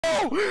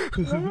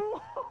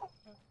No!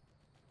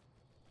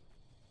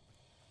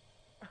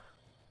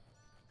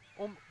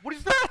 What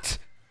is that?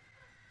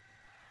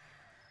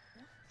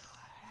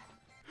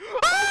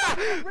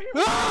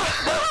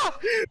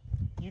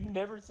 You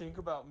never think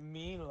about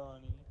me,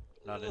 Lonnie.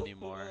 Not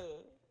anymore.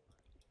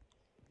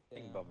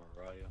 Think about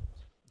Mariah.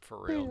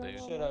 For real, dude.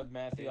 Shut up,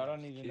 Matthew. I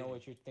don't even know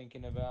what you're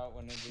thinking about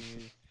whenever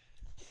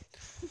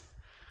you.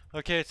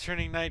 Okay, it's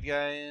turning night,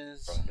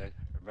 guys. Bro,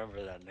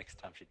 remember that next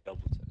time she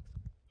double text.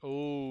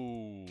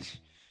 Oh.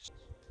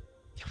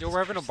 Yo, we're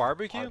having a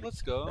barbecue?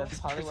 Let's go. That's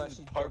probably why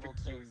she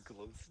barbecuing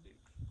glow sticks.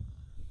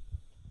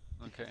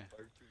 Okay.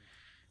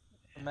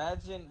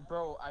 Imagine,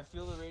 bro, I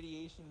feel the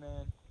radiation,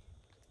 man.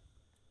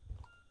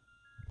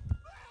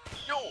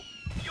 Yo!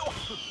 Yo!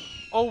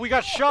 Oh, we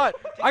got shot!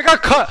 I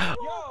got cut!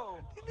 Yo!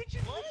 They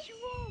just lit you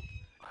up!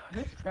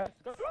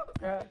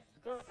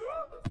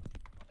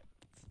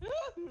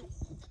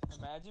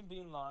 Imagine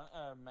being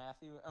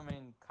Matthew,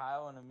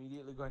 Kyle, and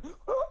immediately going.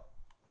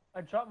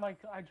 I dropped my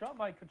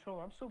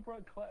controller. I'm so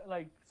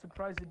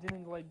surprised it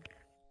didn't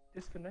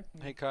disconnect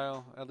me. Hey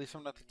Kyle, at least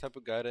I'm not the type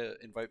of guy to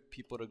invite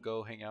people to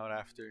go hang out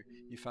after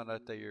you found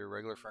out that your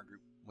regular friend group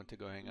went to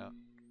go hang out.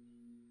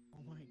 Oh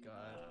my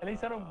god. At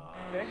least I don't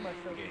beg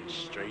myself. Getting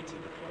straight to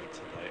the point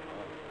tonight,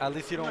 huh? At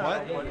least you don't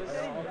what? What is I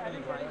that? beg to be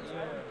a part of it,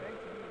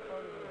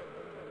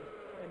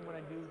 and when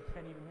I do,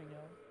 can't even hang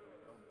out.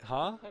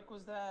 Huh? What the heck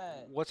was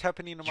that? What's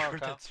happening tomorrow, You're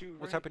Kyle? that too,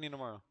 What's right? happening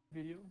tomorrow?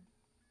 Video.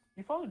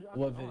 You followed?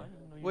 What I video?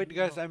 didn't know you Wait, did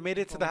guys, follow- I made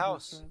it to the follow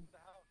house. this friend.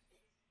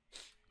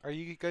 Are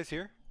you guys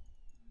here?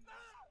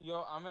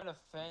 Yo, I'm at a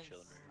fence.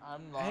 Chilling.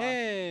 I'm lost.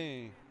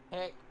 Hey!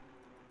 Heck,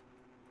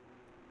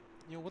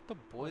 Yo, what the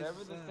boys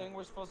whatever is the that? thing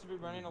we're supposed to be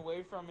running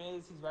away from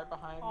is, he's right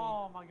behind me.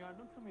 Oh my god!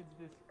 Don't tell me it's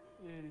this.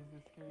 It is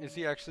this game. Is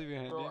he actually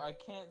behind Bro, you? I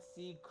can't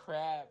see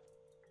crap.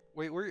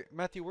 Wait,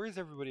 Matthew, where is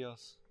everybody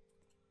else?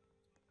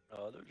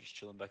 Oh, they're just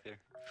chilling back there.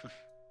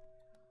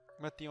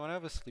 Matthew, you wanna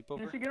have a You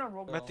sleepover? should get on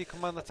Roblox. Matthew,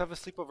 come on, let's have a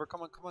sleepever.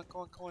 Come on.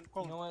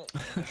 You know what? I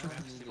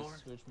need to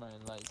switch my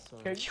lights. So.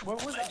 Okay,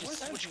 where's I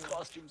just Andrew? switched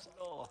costumes.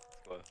 No.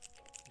 Go ahead.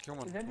 Come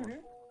on. Is Andrew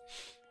here?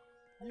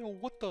 Yo,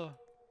 what the?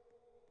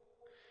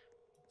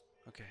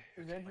 Okay.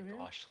 Is Oh Andrew my here?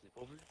 gosh,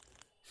 sleepover?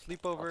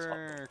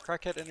 Sleepover,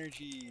 crackhead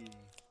energy.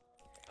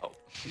 Oh.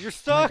 You're Oh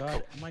stuck!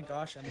 my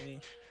gosh, enemy.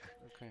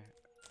 Okay.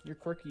 You're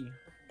quirky.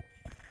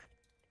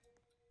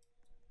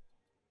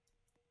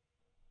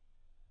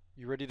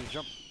 You ready to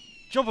jump?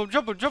 Jump him!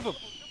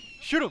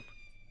 Shoot him!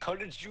 How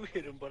did you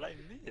hit him, but I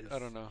missed? I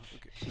don't know.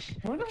 Okay.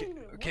 We're not Okay,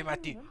 even- okay, we're not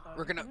Matthew. even that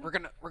We're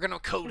bad. gonna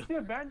code. It's the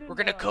abandoned, We're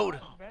gonna code.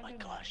 Oh my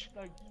abandoned, gosh.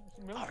 Like, How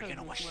are military we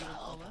gonna watch base the where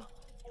it's hub? from,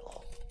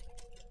 Yo.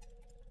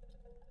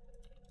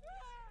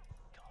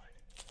 God.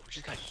 We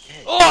just got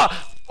hit. Oh!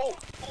 Oh!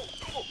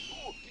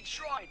 He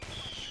tried!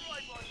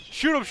 Buddy!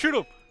 Shoot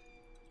him!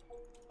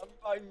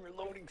 I'm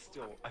reloading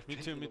still. Me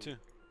too.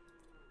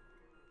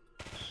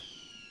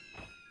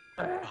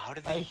 How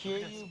did they I hear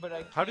you, but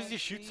I can't How does he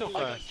shoot see so you. I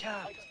got fast?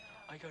 capped.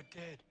 I got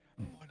dead.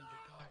 Buddy, you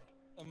died.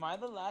 Am I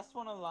the last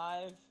one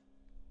alive?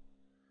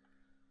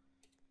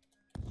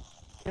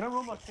 Get on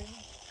Roblox, Taylor.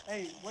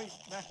 Hey, wait,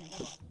 Matthew,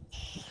 hold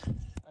on.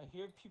 I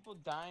hear people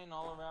dying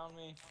all around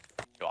me.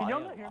 Yo, Can I y'all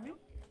am- not hear me?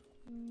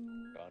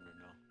 I don't know.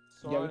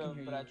 Yeah, we Sort can of,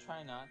 hear but you. I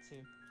try not to.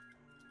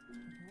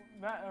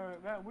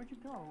 Matt, where'd you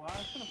go? I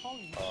was gonna follow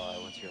you. I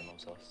went to your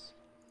mom's house.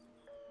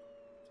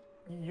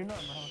 You're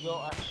not in my house. Yo,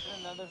 I heard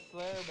another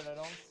flare, but I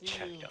don't see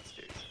Check you.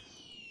 downstairs.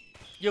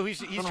 Yo, he's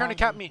trying to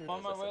cap me. I'm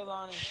on my way,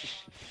 Lonnie.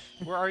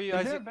 Where are you,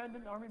 Is there Isaac?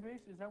 abandoned army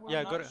base? Is that where Yeah,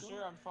 I'm we're go not to-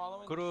 sure. I'm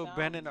following Go the to sound.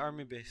 abandoned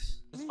army base.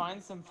 Just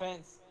find some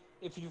fence.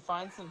 If you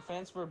find some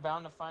fence, we're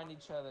bound to find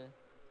each other.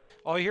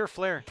 Oh, I hear a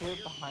flare. Hear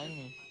it behind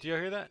me. Do you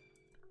hear that?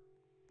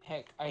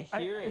 Heck, I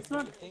hear it. It's but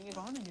not the thing is,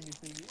 spawning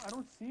anything. I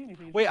don't see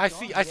anything. It's Wait,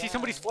 just I dark. see Yeah.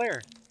 somebody's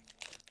flare.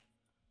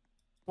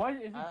 Why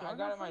is it I dark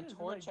got my outside? Is it,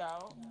 torch like-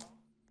 out.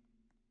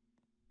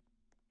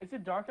 Is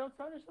it dark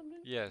outside or something?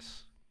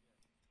 Yes.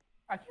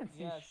 I can't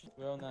see. Yeah, it's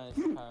real nice,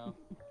 Kyle.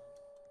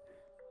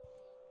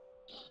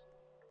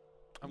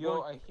 I'm Yo,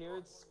 going. I hear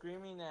it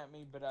screaming at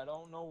me, but I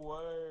don't know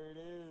where it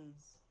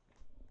is.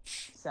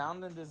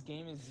 Sound in this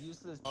game is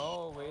useless.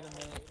 Oh, wait a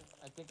minute.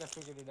 I think I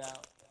figured it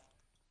out.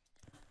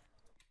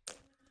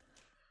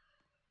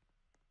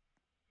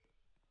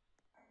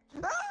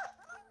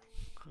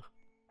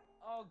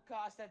 Oh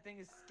gosh, that thing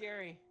is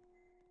scary.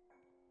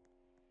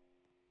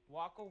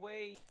 Walk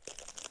away.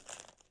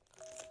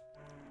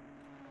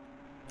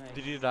 Nice.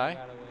 Did you die? I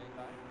got away.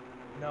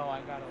 No,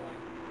 I got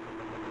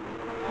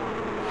away.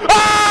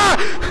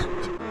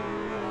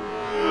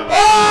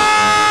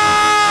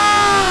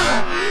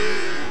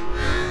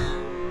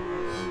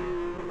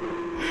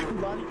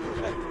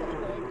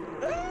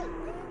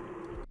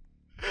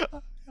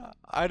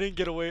 I didn't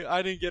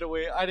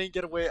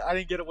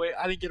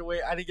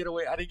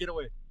get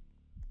away.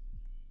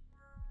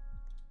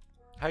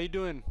 How you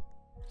doing,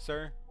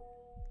 sir?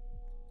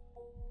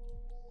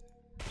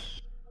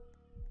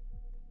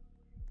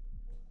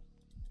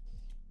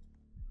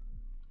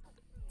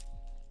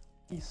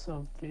 He's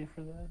so gay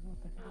for that.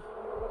 What the heck?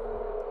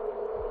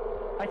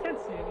 I can't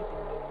see anything. It's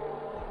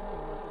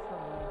not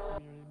really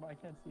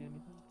can't see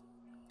anything.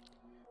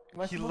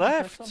 Am I He supposed to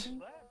press left.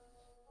 something?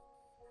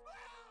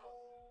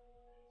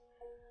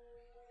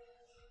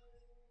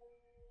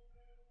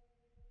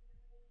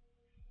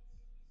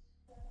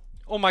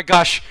 Oh my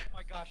gosh!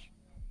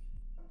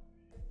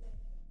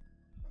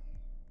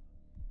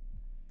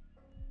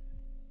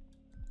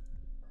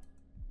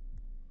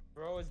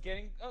 Bro, it's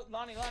getting. Oh,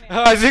 Lonnie.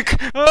 Isaac!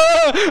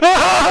 I hear it.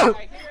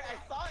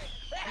 I saw it.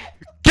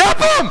 Get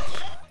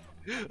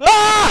him!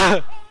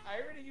 Ah!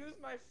 I already used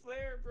my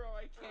flare, bro.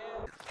 I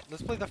can't.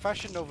 Let's play the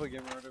Fashion Nova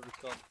game or whatever it's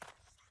called.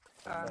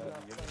 I'm not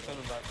playing.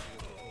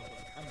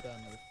 I'm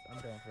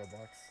done with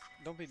Roblox.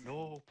 Don't be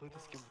No, play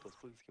this game with us.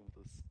 Play this game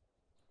with us.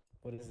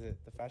 What is it?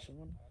 The fashion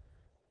one?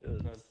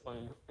 Yeah. It's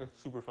fun.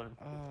 It's super fun.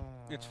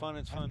 It's fun,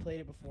 it's I've fun. played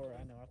it before.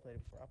 I know. I played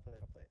it before. I'll play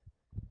it.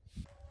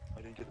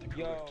 I didn't get the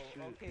Yo, correct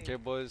shit. okay. Okay,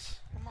 boys.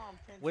 Come on,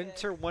 princess.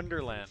 Winter What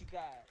Wonderland. you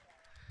got?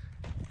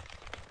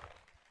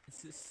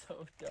 This is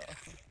so dumb.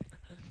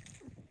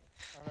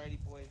 Alrighty,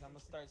 boys. I'm gonna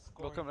start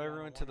scoring. Welcome you on a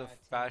everyone to the 1 out of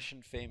 10.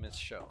 Fashion Famous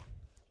show.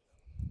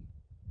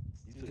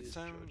 These are It's his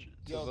time judges.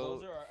 to Yo,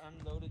 vote. those are our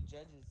unloaded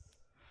judges.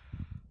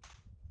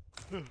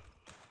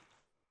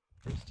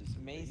 First is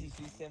Maisie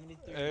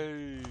 373.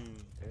 Hey.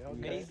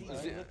 Maisie, Is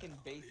are you it- looking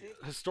basic?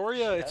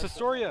 Historia, it's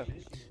Historia.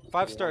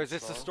 5 Yeah, stars,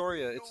 it's so-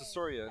 Historia, it's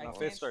Historia, I not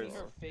 5 can't stars. see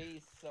her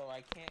face, so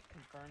I can't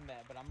confirm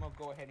that. But I'm gonna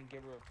go ahead and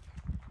give her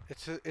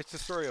It's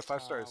Historia,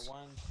 5 stars.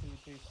 1, 2,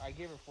 3. I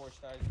gave her 4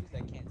 stars because I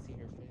can't see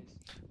her face.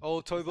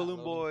 Oh, Toy it's not Balloon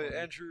loading Boy, for me.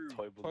 Andrew.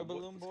 Toy Toy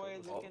Balloon Let's Boy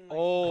go. looking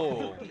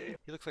Oh, like.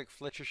 he looks like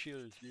Fletcher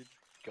Shears, dude.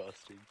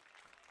 Disgusting.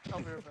 I'll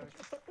be right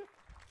back.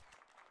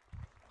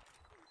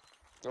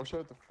 I'm sure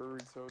at the furry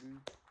so dude.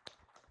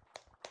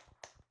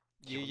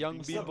 Yeah, young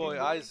What's Bean up, Boy, Bean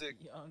Boy? Isaac.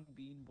 Young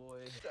Bean Boy.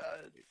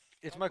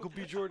 It's Michael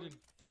B. Jordan.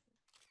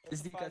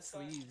 This dude got 5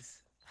 stars. sleeves.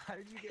 How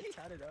did you get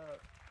tatted up?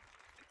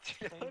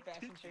 Playing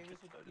Fast and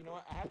Furious with, you know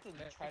what? I have to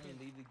try to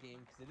leave the game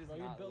because it is Bro,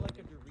 you not built like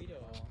a loading. burrito.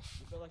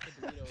 You built like a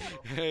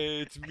burrito.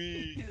 Hey, it's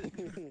me.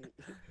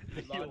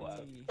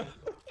 Lottie.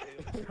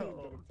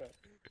 Bro.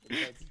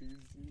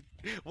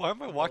 Why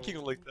am I walking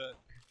like that?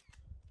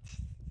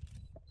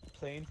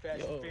 Playing Fast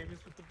Yo. and Famous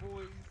with the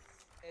boys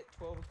at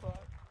 12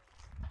 o'clock.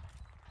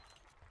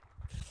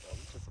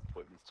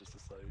 Disappointments to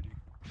society.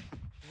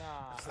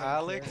 Nah.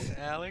 Alex,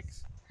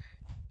 Alex.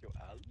 Yo,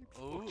 Alex?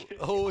 Oh, Okay.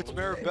 oh, it's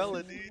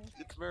Marabella, dude.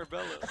 It's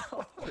Marabella.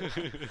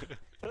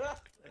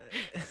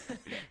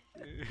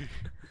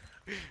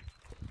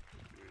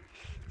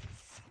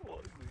 So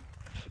ugly.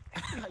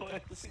 I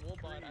got the swole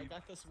bod. I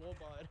got the swole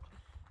bod.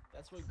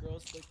 That's what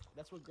girls think.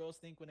 That's what girls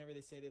think whenever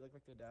they say they look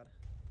like their dad.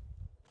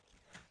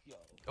 Yo.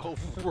 Oh,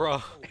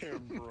 bruh.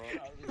 Damn, bro.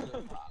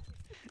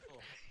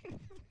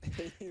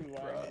 He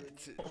lied.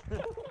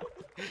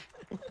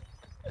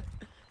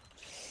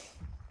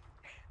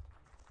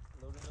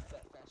 Loading up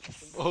that Fashion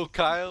Famous. Oh,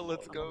 Kyle,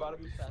 let's I'm go. about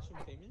to be Fashion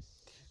Famous.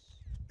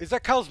 Is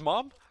that Kyle's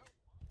mom?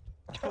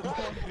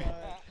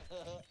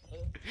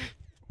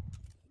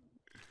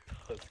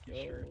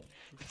 Husky shirt.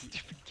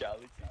 Stupid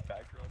galaxy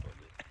background on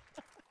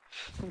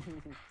it.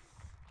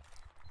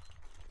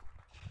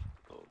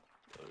 Oh,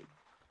 God.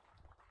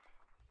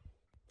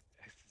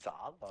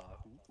 Zala.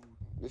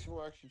 This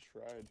one actually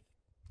tried.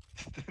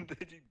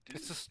 They did.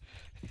 It's just,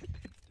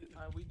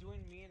 Are we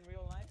doing me in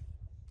real life?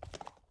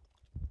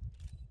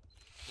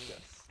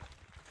 Yes.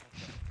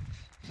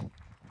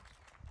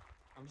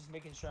 I'm just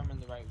making sure I'm in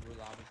the right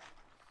lobby.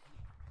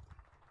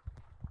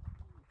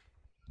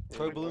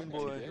 Toy Balloon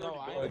Boy. No,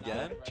 I am not in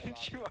Again? the right Did lobby.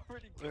 you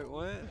already go? Wait,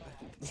 what?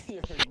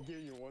 Yeah, I'm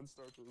giving you 1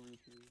 star for Ruby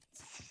too.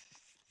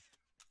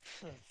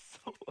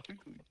 So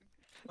ugly.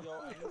 Yo,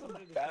 I need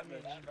somebody to send me Batman.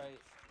 an invite.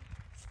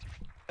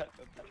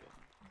 Batman pajamas.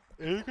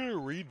 Are you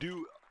gonna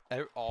redo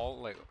all,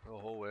 like, the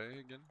whole way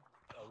again?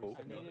 Oh,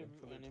 I need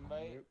an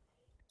invite.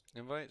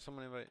 Invite?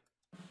 Someone invite.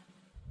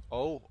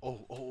 Oh,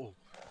 oh, oh, oh.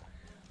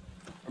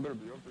 I better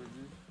be up there,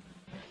 dude.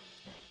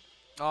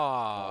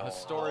 Aw,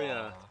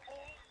 Historia.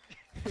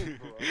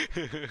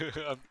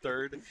 I'm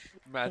third.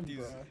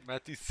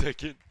 Matthew's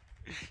second.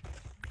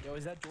 Yo,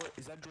 is that George?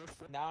 Is that George?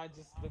 Now I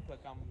just look like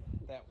I'm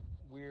that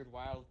weird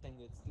wild thing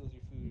that steals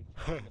your food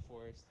in the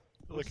forest.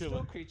 Look at Still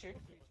him. creature.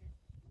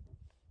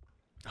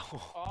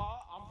 Oh, Oh,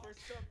 I'm first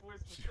up, boys.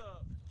 What's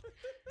up?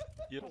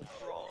 yep.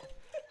 Raw.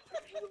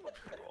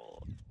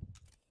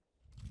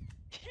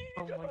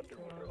 Oh my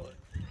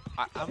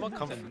god. I'm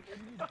uncomfortable.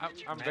 I'm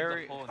Man's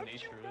very, a full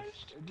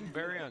naturist.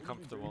 very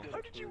uncomfortable.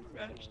 How did you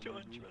manage to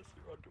undress your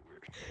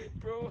underwear?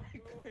 Bro, I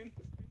couldn't.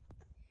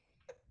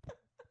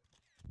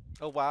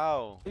 Oh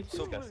wow, It's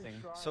so disgusting.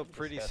 so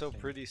pretty, so Disgusting.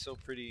 pretty, so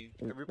pretty.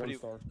 1 Everybody,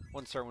 star.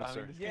 1 star, 1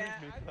 star. Yeah,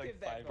 I'd give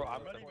that Bro, girl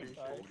I'm a not four even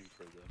stars. voting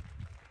for them.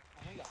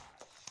 Oh my gosh.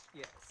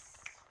 Yes.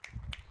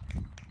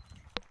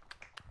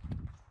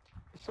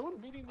 Is someone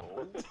beating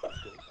the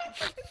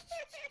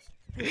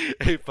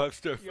Hey, 5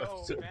 star, 5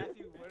 Yo, star.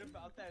 Matthew, what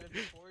about that as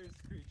a forest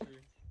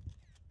creature?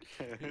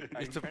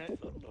 It's a,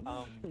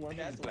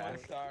 That's 1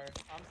 star.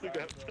 I'm Look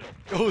sorry, at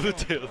bro. oh, the Yo,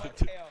 tail, you know the what?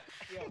 tail.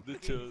 Yo, The give me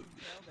tail. some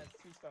tail, that's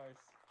 2 stars.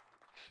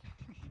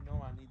 You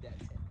know I need that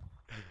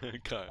tail.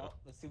 Kyle. Oh,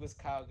 let's see what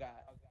Kyle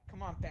got.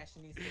 Come on,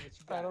 fashionista, what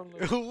you got? I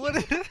don't know. What?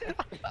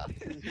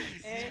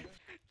 Eh,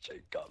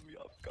 Jake got me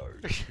off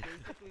guard.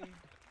 basically,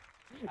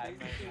 I might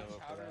basically know for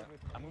chowder that. with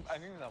I'm hummus.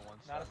 giving that one.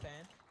 Not a star.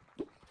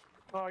 fan.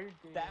 Oh, you're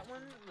gay. That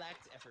one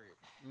lacked effort.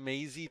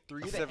 Maisie Who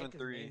the heck is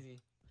 373.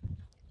 Maisie?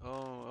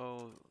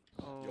 Oh,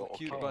 Yo,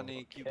 cute okay.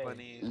 bunny, cute Okay.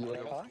 bunny.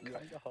 Kinda hot, Yeah.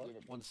 kinda hot.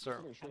 1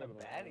 star. Kinda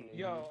baddie.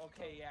 Yo,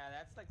 okay, yeah,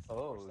 that's like some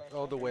Oh, 4-star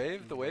Oh, the stuff.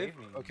 wave, the wave.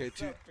 Wavy. Okay, What's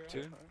two, up, girl?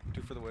 two,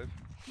 two for the wave.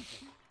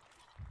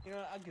 You know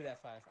what? I'll give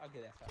that 5. I'll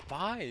give that 5.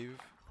 5.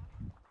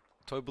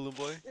 Toy balloon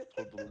boy. Let's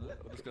go.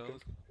 Let's go.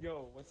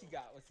 Yo, what's he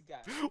got? What's he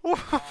got? Ooh.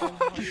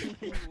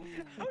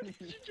 How did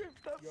you drip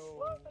that Yo,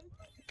 flag?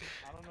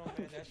 I don't know,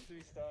 man. That's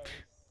 3 stars.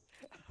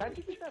 How did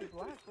you get that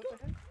black? What the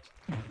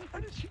heck? How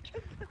did you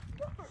get that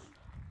star?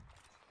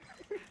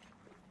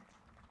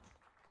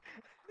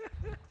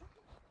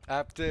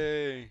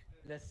 Apte.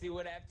 Let's see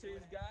what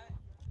Aptu's got.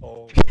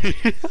 Oh.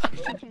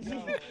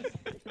 No,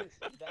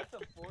 that's a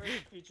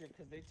forest creature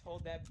because they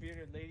told that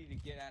bearded lady to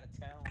get out of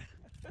town.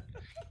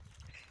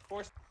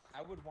 Forest.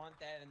 I would want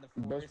that in the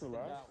Best forest for and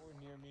last? not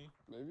near me.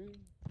 Maybe?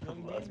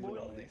 Young Last Bean but Boy.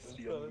 not least, Let's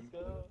young go, let's go.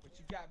 What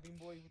you got, Bean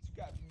Boy? What you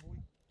got, Bean Boy?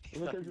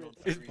 He's not even on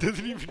It screen.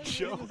 doesn't even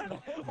show.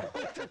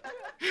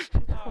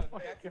 Oh,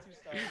 that's 2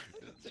 stars.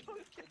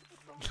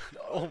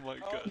 Oh my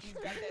Oh, gosh. he's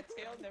got that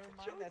tail. Never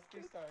mind. That's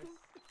 3 stars.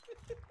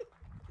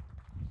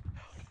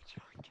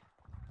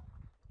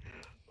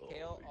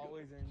 Tail my God.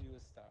 always earns you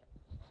a star.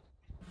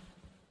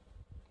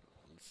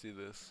 Let's see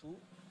this. Ooh,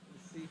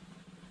 let's see.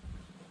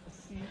 Let's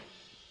see.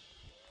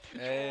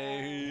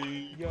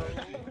 Hey. Yo. I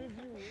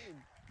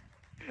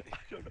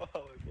don't know how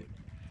I won.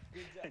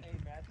 Good job. Hey,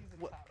 Matthew's a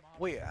What- top model.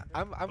 Wait,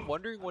 I'm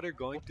wondering what are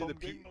going through the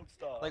people.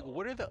 Like,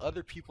 what are the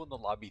other people in the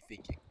lobby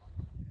thinking?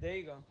 There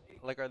you go.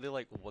 Like, are they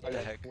like, what I the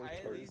got heck? 4 I at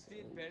stars. least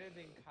did better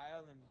than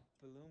Kyle and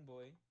Balloon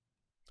Boy.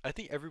 I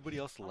think everybody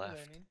else I'm left.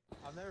 learning.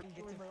 I'll never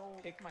get to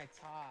pick my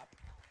top.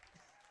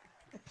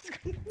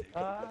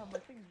 My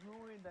thing's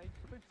ruined. I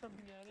put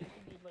something at it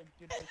and it like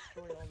did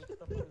destroy all the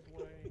stuff I was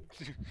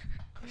wearing.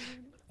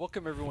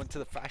 Welcome everyone to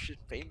the Fashion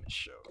Famous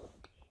Show.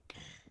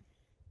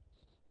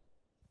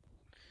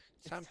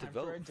 It's time to time for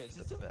our vote judges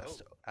for to the best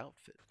vote.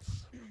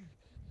 outfits.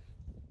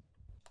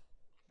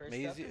 First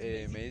Maisie- up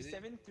is eh, Maisie?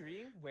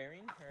 7-3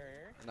 wearing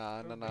her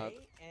Nah.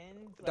 beret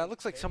and That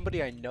looks like very-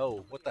 somebody I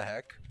know. What the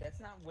heck?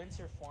 That's not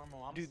winter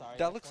formal. I'm Dude, sorry. that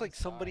that's looks 1 like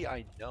somebody star.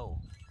 I know.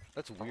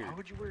 That's weird. Why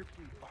would you wear?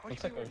 Why would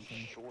Looks you like wear Ocean.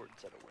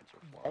 shorts at a winter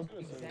I was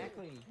farm? gonna say that.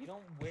 Exactly. You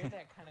don't wear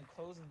that kind of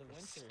clothes in the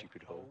winter.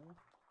 Stupid hoe.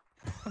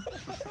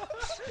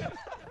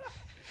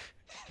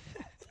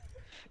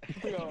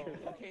 Yo,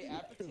 okay,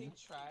 appetite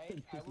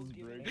tried. I will Christmas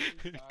give it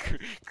break. 3 stars.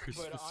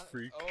 Christmas But on,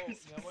 freak. Oh, you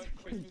know what?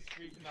 Christmas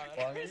freak. No,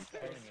 Well, I'm that's gonna 3 be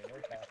stars. playing it.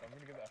 We're cap. I'm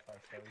gonna give that 5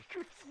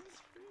 stars.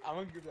 I'm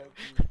gonna give that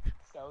 3.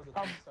 That was a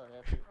 3-star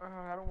effort.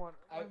 I don't want.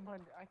 I- I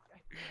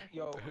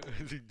Yo,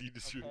 Need to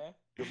shoot. okay.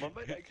 Your mom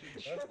might actually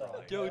That's try.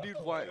 fine. Yo, dude,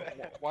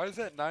 why is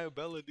that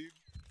Niabella, dude?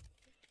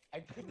 I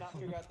could not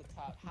figure out the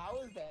top. How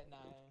is that Naya?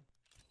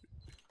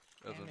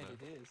 I Damn don't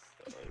it, know. it is.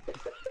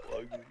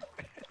 Ugly.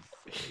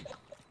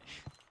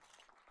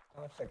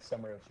 That looks like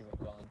summer if she went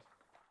blonde.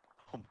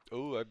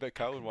 Oh, I bet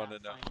Kyle would could want not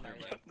to know. find You're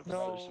Naya. an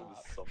No. obsession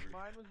with summer.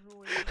 Mine was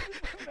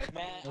ruined.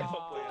 Man, No,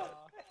 aw,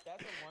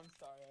 that's a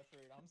 1-star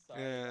effort. I'm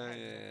sorry. Yeah, That has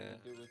yeah, nothing yeah.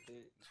 to do with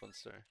it. It's 1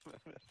 star. I'm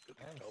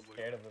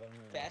scared of it. I'm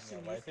gonna,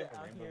 Fashionista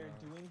out here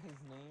doing his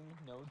name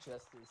no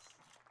justice.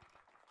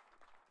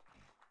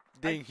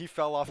 Dang, he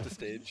fell off the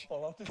stage.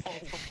 Fall off the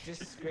stage.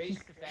 Disgrace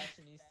to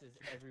fashionistas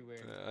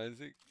everywhere.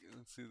 Isaac,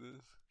 let's see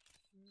this.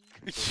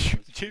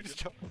 James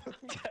John.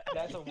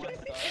 That's a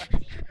 1-star.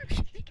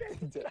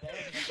 Dead. That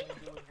has nothing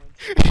to do with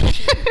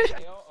winter.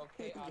 Tail,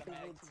 okay,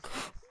 automatic 2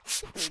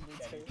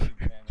 stars.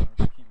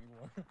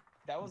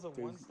 That was a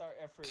 1-star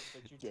effort,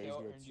 but your Jay's tail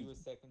gonna earned you a teach-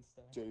 2nd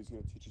star. Jay's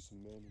gonna teach you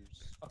some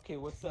manners. Okay,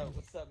 what's up?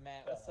 What's up,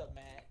 Matt? What's up,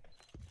 Matt?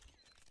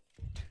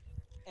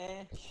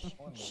 Eh.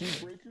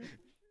 Keybreaker?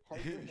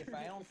 If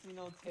I don't see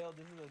no tail,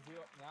 this is a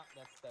 0. No,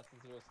 that's a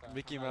 0-star.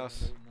 Mickey I'm not Mouse.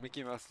 even rating that.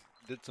 Mickey Mouse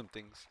did some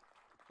things.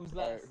 Who's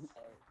Alright, last?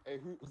 Hey,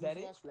 who's Was that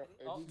it? last round?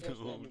 Hey, Oh, who's yes, last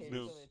No, round okay, is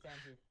no. this? so it's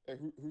Andrew. Hey,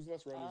 whose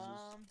last round is this?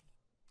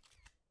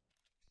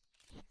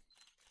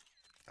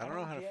 I don't know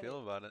don't how to get feel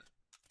it. about it.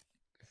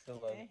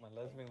 Still Eh, my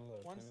lesbian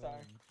look. 1 leave me star.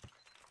 alone.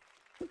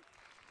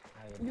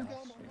 I would You not got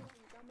my stream. mind,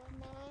 you got my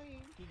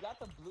mind. He got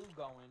the blue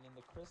going in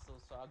the crystal,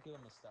 so I'll give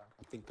him a star.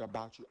 I think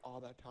about you all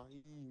the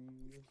time.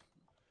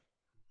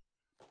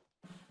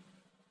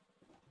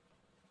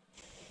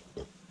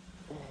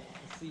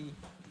 Let's see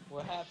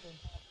what happened.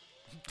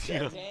 Yeah.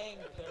 Dang,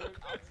 third.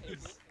 I'll take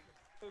it.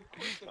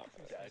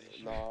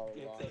 Daddy. No,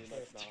 Get no, that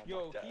that's shit. not.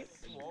 Yo, Dad.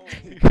 he's swole.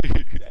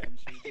 Daddy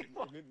shit.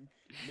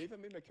 Maybe I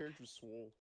made my character swole.